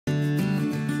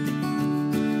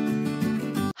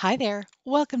Hi there.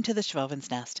 Welcome to the Schwowin's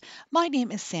Nest. My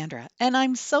name is Sandra, and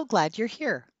I'm so glad you're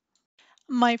here.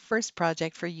 My first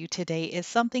project for you today is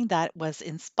something that was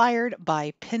inspired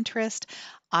by Pinterest.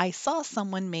 I saw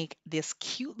someone make this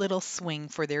cute little swing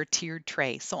for their tiered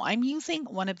tray. So I'm using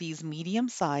one of these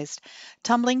medium-sized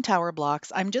tumbling tower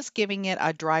blocks. I'm just giving it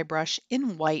a dry brush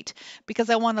in white because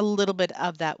I want a little bit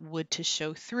of that wood to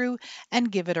show through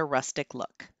and give it a rustic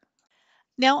look.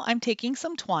 Now I'm taking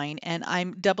some twine and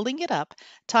I'm doubling it up,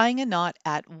 tying a knot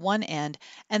at one end,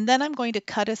 and then I'm going to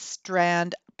cut a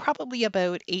strand probably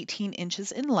about 18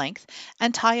 inches in length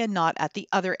and tie a knot at the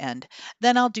other end.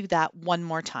 Then I'll do that one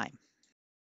more time.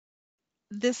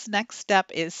 This next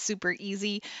step is super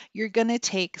easy. You're going to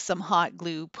take some hot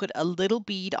glue, put a little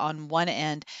bead on one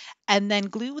end, and then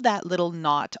glue that little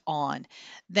knot on.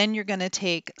 Then you're going to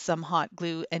take some hot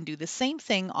glue and do the same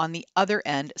thing on the other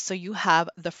end so you have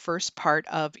the first part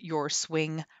of your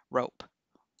swing rope.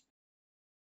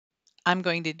 I'm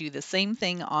going to do the same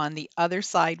thing on the other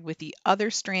side with the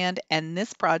other strand, and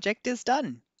this project is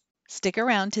done. Stick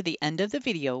around to the end of the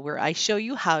video where I show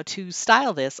you how to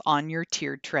style this on your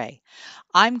tiered tray.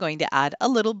 I'm going to add a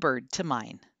little bird to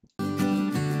mine.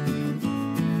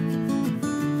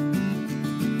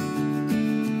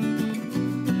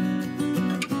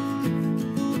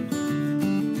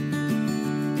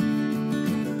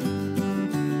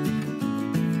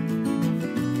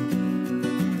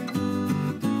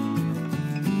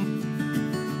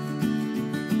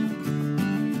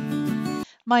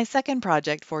 My second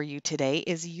project for you today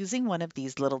is using one of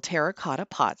these little terracotta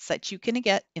pots that you can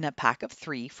get in a pack of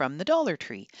 3 from the Dollar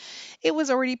Tree. It was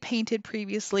already painted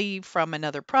previously from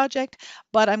another project,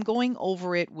 but I'm going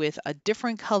over it with a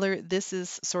different color. This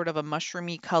is sort of a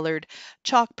mushroomy colored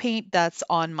chalk paint that's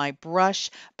on my brush,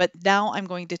 but now I'm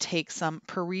going to take some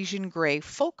Parisian gray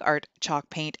folk art chalk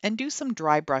paint and do some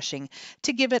dry brushing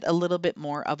to give it a little bit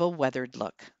more of a weathered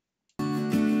look.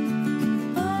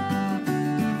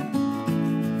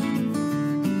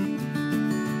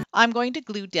 I'm going to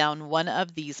glue down one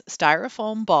of these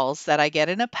styrofoam balls that I get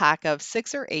in a pack of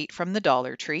 6 or 8 from the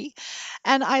Dollar Tree.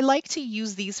 And I like to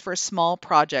use these for small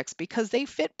projects because they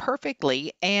fit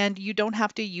perfectly and you don't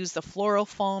have to use the floral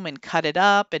foam and cut it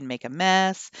up and make a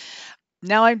mess.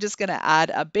 Now I'm just going to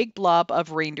add a big blob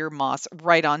of reindeer moss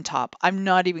right on top. I'm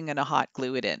not even going to hot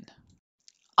glue it in.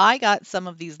 I got some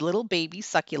of these little baby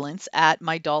succulents at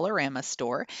my Dollarama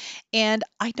store, and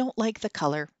I don't like the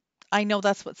color. I know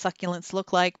that's what succulents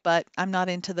look like, but I'm not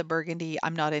into the burgundy.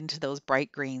 I'm not into those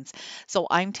bright greens. So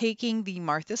I'm taking the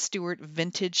Martha Stewart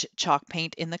vintage chalk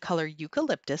paint in the color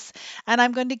eucalyptus, and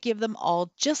I'm going to give them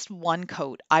all just one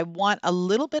coat. I want a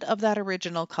little bit of that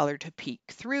original color to peek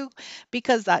through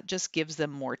because that just gives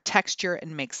them more texture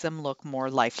and makes them look more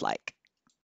lifelike.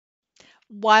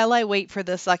 While I wait for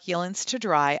the succulents to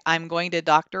dry, I'm going to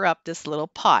doctor up this little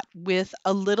pot with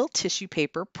a little tissue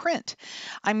paper print.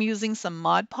 I'm using some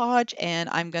Mod Podge and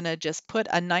I'm going to just put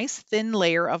a nice thin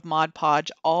layer of Mod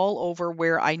Podge all over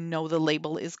where I know the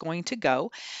label is going to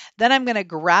go. Then I'm going to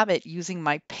grab it using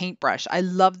my paintbrush. I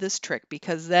love this trick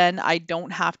because then I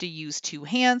don't have to use two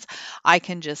hands. I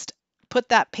can just put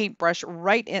that paintbrush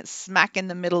right in smack in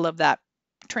the middle of that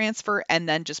transfer and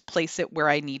then just place it where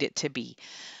I need it to be.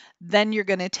 Then you're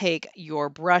going to take your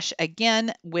brush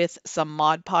again with some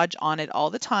Mod Podge on it all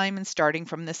the time and starting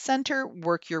from the center,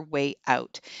 work your way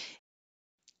out.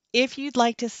 If you'd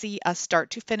like to see a start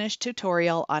to finish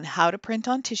tutorial on how to print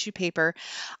on tissue paper,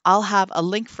 I'll have a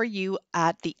link for you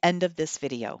at the end of this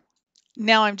video.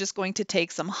 Now I'm just going to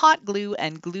take some hot glue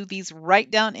and glue these right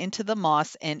down into the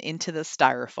moss and into the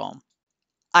styrofoam.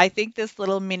 I think this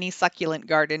little mini succulent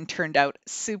garden turned out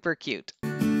super cute.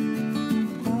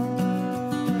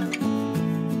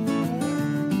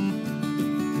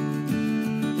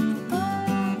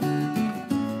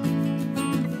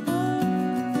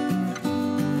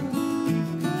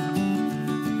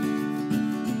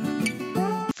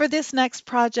 For this next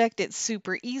project, it's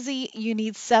super easy. You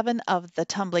need 7 of the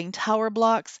tumbling tower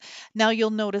blocks. Now you'll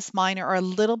notice mine are a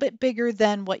little bit bigger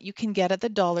than what you can get at the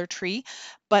Dollar Tree,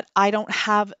 but I don't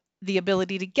have the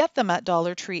ability to get them at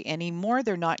Dollar Tree anymore.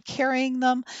 They're not carrying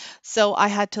them, so I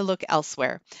had to look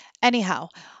elsewhere. Anyhow,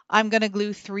 I'm going to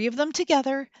glue 3 of them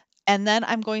together. And then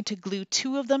I'm going to glue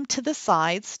 2 of them to the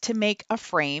sides to make a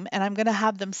frame, and I'm going to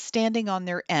have them standing on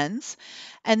their ends.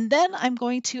 And then I'm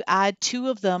going to add 2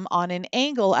 of them on an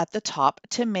angle at the top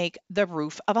to make the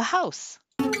roof of a house.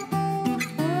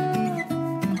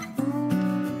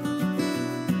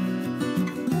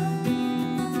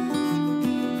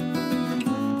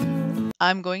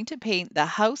 I'm going to paint the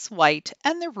house white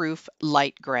and the roof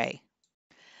light gray.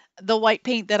 The white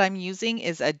paint that I'm using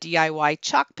is a DIY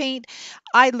chalk paint.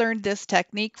 I learned this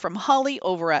technique from Holly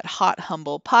over at Hot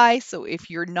Humble Pie. So if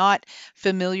you're not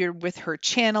familiar with her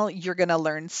channel, you're going to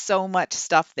learn so much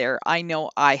stuff there. I know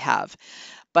I have.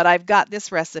 But I've got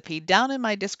this recipe down in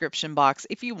my description box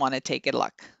if you want to take a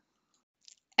look.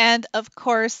 And of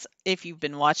course, if you've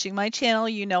been watching my channel,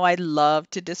 you know I love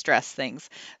to distress things.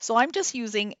 So I'm just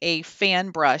using a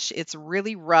fan brush. It's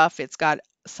really rough. It's got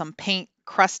some paint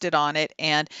crusted on it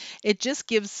and it just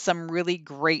gives some really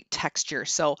great texture.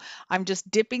 So I'm just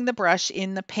dipping the brush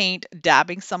in the paint,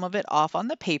 dabbing some of it off on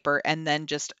the paper, and then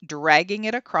just dragging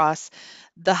it across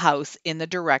the house in the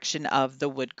direction of the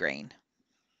wood grain.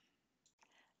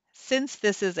 Since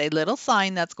this is a little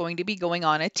sign that's going to be going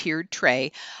on a tiered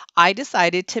tray, I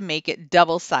decided to make it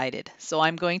double-sided. So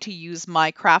I'm going to use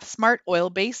my Craft Smart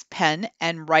oil-based pen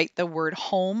and write the word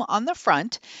home on the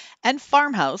front and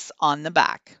farmhouse on the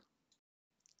back.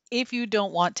 If you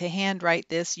don't want to handwrite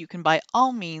this, you can by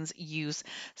all means use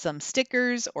some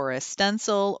stickers or a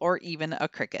stencil or even a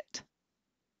Cricut.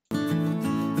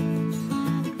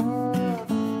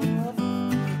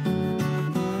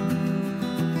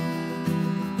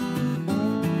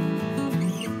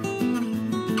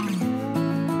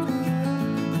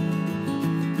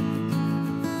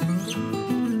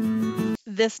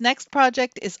 This next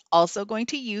project is also going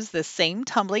to use the same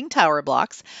tumbling tower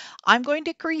blocks. I'm going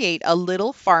to create a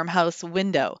little farmhouse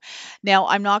window. Now,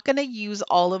 I'm not going to use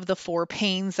all of the 4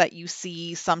 panes that you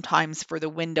see sometimes for the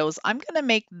windows. I'm going to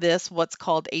make this what's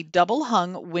called a double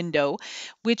hung window,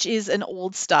 which is an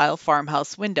old style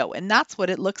farmhouse window, and that's what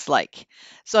it looks like.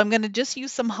 So I'm going to just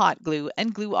use some hot glue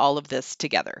and glue all of this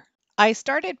together. I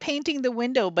started painting the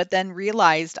window, but then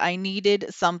realized I needed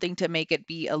something to make it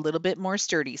be a little bit more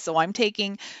sturdy. So I'm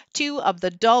taking 2 of the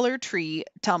Dollar Tree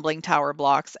tumbling tower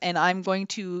blocks and I'm going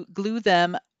to glue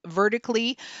them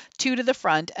vertically, 2 to the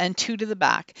front and 2 to the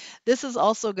back. This is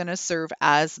also going to serve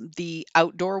as the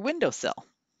outdoor windowsill.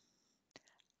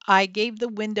 I gave the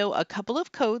window a couple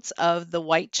of coats of the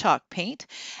white chalk paint,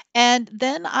 and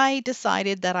then I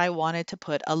decided that I wanted to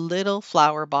put a little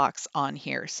flower box on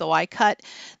here. So I cut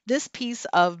this piece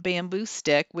of bamboo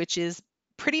stick, which is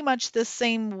pretty much the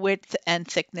same width and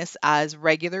thickness as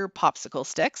regular popsicle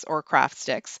sticks or craft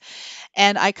sticks.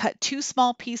 And I cut 2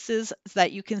 small pieces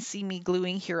that you can see me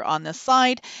gluing here on the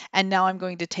side. And now I'm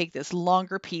going to take this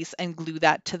longer piece and glue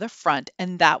that to the front,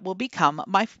 and that will become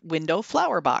my window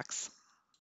flower box.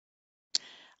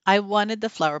 I wanted the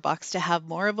flower box to have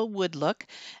more of a wood look,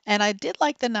 and I did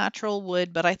like the natural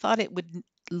wood, but I thought it would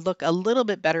look a little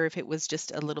bit better if it was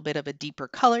just a little bit of a deeper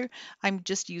color. I'm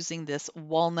just using this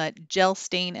walnut gel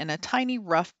stain and a tiny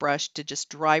rough brush to just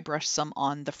dry brush some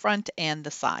on the front and the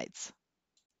sides.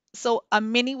 So a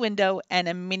mini window and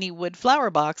a mini wood flower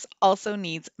box also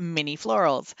needs mini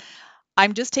florals.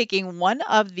 I'm just taking one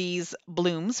of these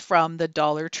blooms from the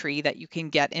Dollar Tree that you can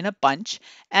get in a bunch,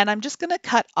 and I'm just going to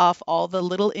cut off all the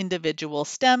little individual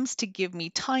stems to give me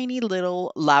tiny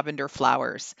little lavender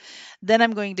flowers. Then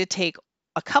I'm going to take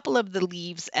a couple of the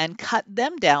leaves and cut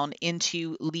them down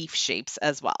into leaf shapes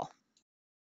as well.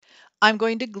 I'm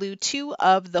going to glue 2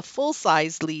 of the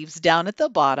full-size leaves down at the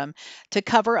bottom to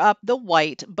cover up the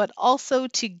white, but also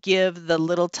to give the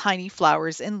little tiny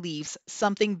flowers and leaves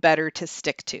something better to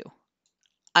stick to.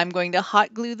 I'm going to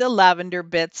hot glue the lavender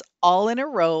bits all in a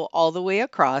row all the way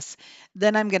across.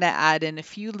 Then I'm going to add in a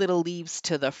few little leaves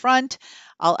to the front.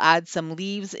 I'll add some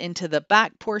leaves into the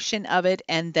back portion of it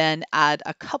and then add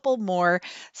a couple more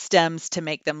stems to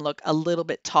make them look a little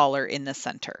bit taller in the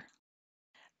center.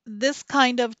 This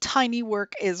kind of tiny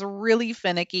work is really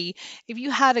finicky. If you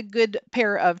had a good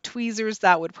pair of tweezers,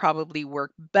 that would probably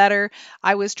work better.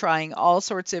 I was trying all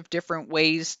sorts of different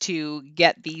ways to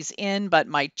get these in, but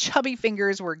my chubby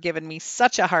fingers were giving me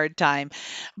such a hard time,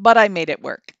 but I made it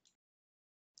work.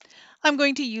 I'm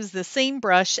going to use the same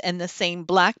brush and the same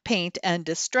black paint and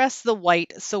distress the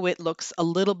white so it looks a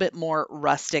little bit more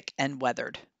rustic and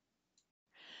weathered.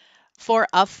 For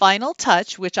a final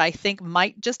touch, which I think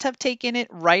might just have taken it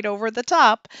right over the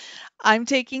top, I'm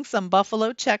taking some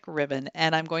buffalo check ribbon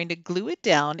and I'm going to glue it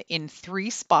down in 3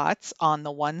 spots on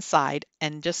the one side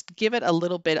and just give it a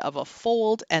little bit of a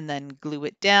fold and then glue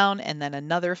it down and then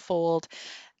another fold.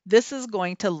 This is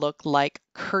going to look like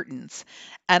curtains.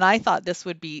 And I thought this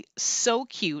would be so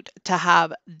cute to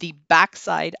have the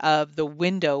backside of the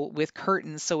window with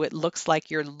curtains so it looks like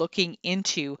you're looking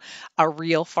into a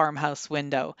real farmhouse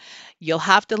window. You'll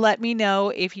have to let me know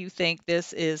if you think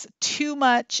this is too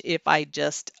much, if I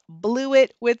just blew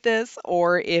it with this,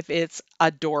 or if it's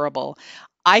adorable.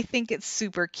 I think it's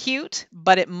super cute,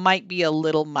 but it might be a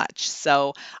little much.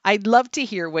 So I'd love to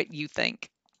hear what you think.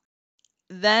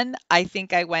 Then I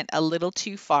think I went a little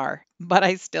too far, but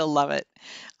I still love it.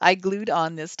 I glued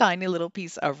on this tiny little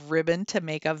piece of ribbon to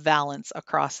make a valance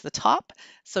across the top.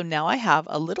 So now I have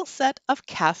a little set of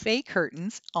cafe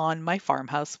curtains on my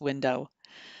farmhouse window.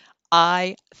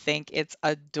 I think it's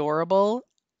adorable.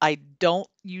 I don't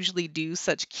usually do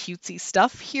such cutesy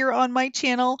stuff here on my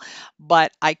channel,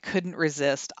 but I couldn't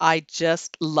resist. I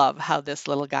just love how this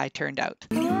little guy turned out.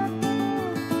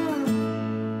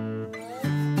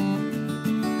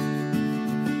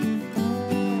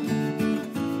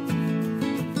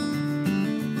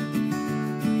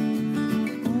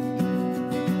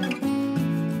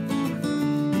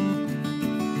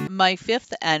 My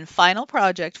fifth and final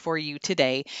project for you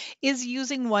today is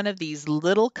using one of these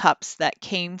little cups that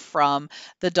came from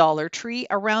the Dollar Tree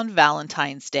around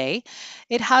Valentine's Day.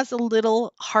 It has a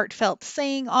little heartfelt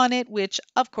saying on it, which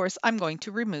of course I'm going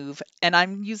to remove, and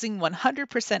I'm using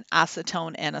 100%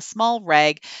 acetone and a small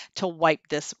rag to wipe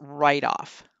this right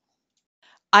off.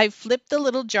 I've flipped the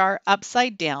little jar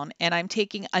upside down and I'm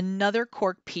taking another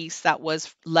cork piece that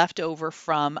was left over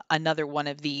from another one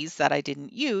of these that I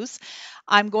didn't use.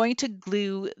 I'm going to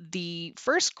glue the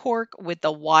first cork with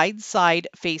the wide side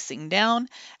facing down,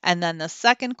 and then the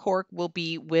second cork will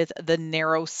be with the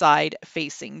narrow side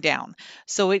facing down.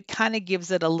 So it kind of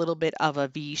gives it a little bit of a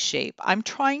V shape. I'm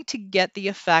trying to get the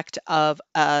effect of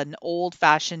an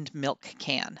old-fashioned milk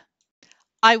can.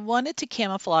 I wanted to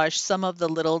camouflage some of the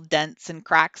little dents and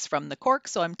cracks from the cork,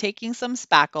 so I'm taking some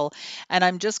spackle and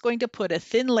I'm just going to put a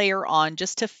thin layer on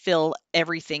just to fill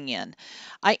everything in.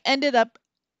 I ended up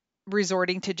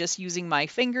resorting to just using my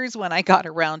fingers when I got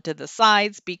around to the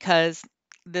sides because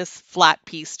this flat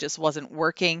piece just wasn't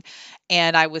working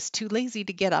and I was too lazy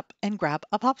to get up and grab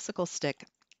a popsicle stick,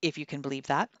 if you can believe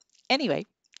that. Anyway,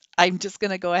 I'm just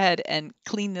going to go ahead and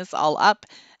clean this all up,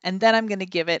 and then I'm going to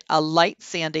give it a light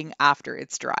sanding after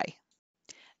it's dry.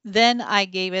 Then I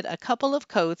gave it a couple of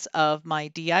coats of my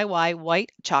DIY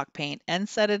white chalk paint and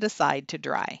set it aside to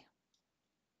dry.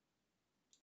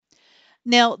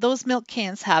 Now, those milk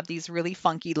cans have these really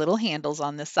funky little handles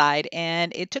on the side,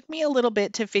 and it took me a little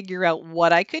bit to figure out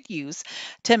what I could use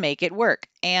to make it work.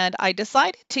 And I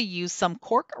decided to use some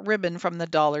cork ribbon from the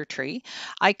Dollar Tree.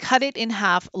 I cut it in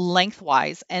half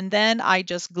lengthwise, and then I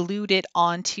just glued it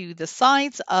onto the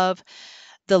sides of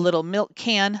the little milk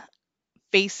can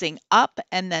facing up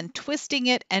and then twisting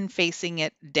it and facing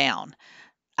it down,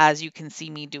 as you can see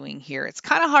me doing here. It's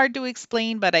kind of hard to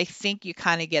explain, but I think you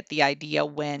kind of get the idea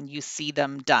when you see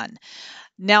them done.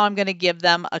 Now I'm going to give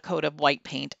them a coat of white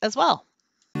paint as well.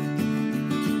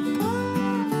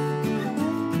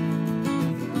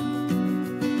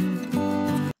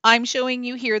 I'm showing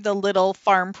you here the little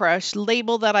Farm Fresh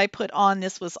label that I put on.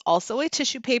 This was also a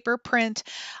tissue paper print.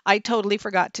 I totally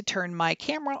forgot to turn my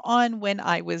camera on when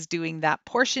I was doing that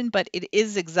portion, but it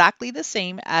is exactly the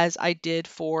same as I did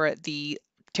for the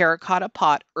terracotta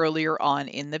pot earlier on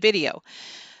in the video.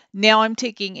 Now I'm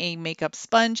taking a makeup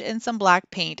sponge and some black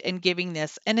paint and giving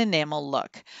this an enamel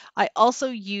look. I also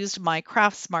used my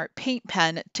Craft Smart paint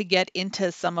pen to get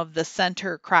into some of the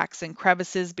center cracks and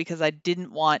crevices because I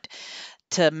didn't want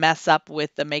to mess up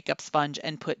with the makeup sponge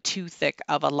and put too thick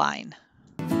of a line.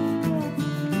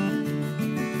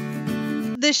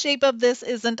 The shape of this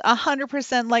isn't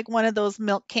 100% like one of those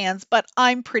milk cans, but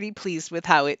I'm pretty pleased with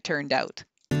how it turned out.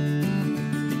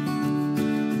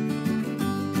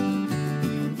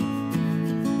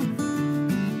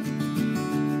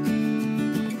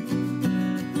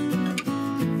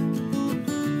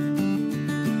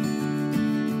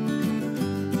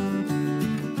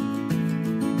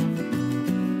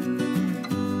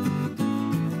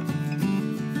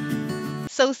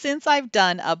 So since I've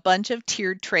done a bunch of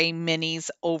tiered tray minis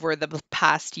over the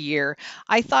past year,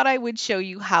 I thought I would show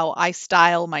you how I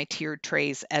style my tiered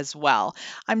trays as well.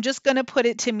 I'm just going to put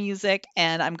it to music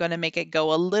and I'm going to make it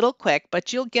go a little quick,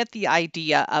 but you'll get the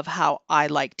idea of how I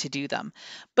like to do them.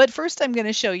 But first I'm going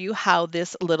to show you how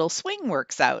this little swing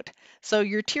works out. So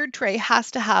your tiered tray has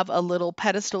to have a little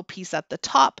pedestal piece at the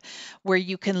top where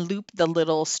you can loop the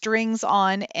little strings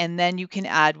on, and then you can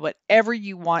add whatever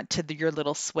you want to your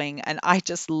little swing. And I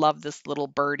just love this little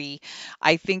birdie.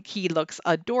 I think he looks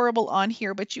adorable on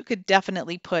here, but you could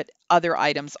definitely put other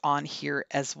items on here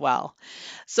as well.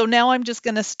 So now I'm just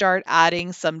going to start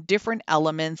adding some different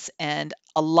elements and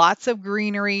lots of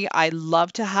greenery. I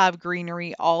love to have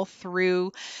greenery all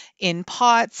through in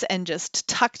pots and just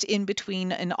tucked in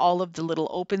between in all of the little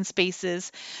open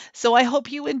spaces. So I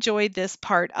hope you enjoyed this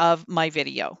part of my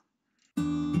video.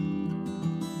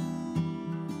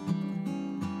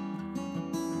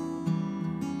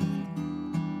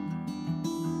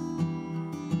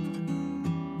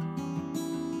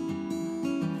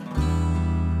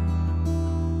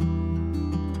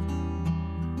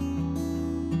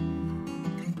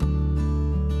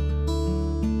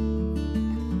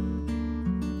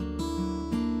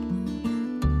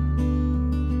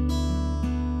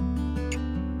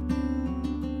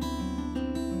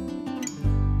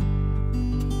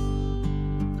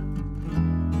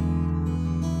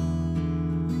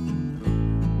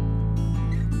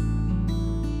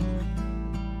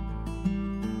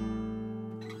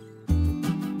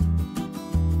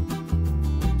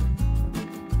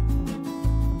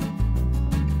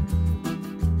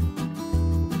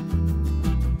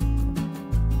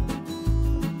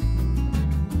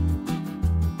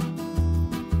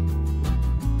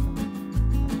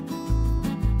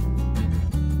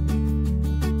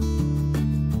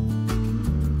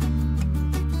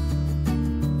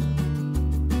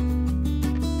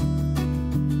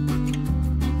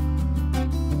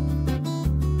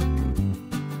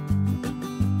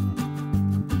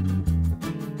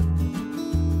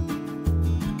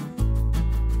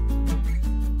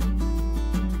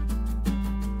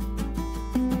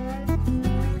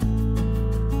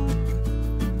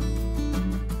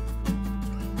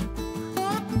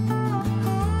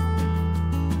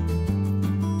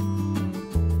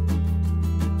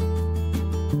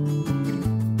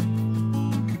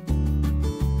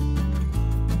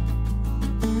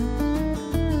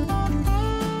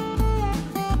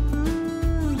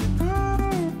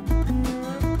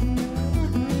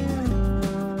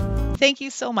 Thank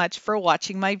you so much for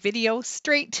watching my video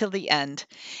straight till the end.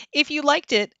 If you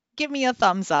liked it, give me a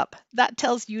thumbs up. That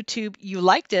tells YouTube you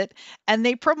liked it and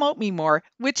they promote me more,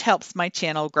 which helps my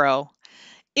channel grow.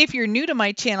 If you're new to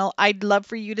my channel, I'd love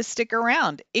for you to stick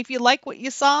around. If you like what you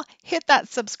saw, hit that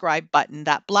subscribe button.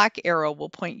 That black arrow will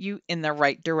point you in the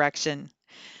right direction.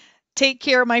 Take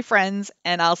care, my friends,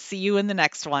 and I'll see you in the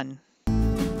next one.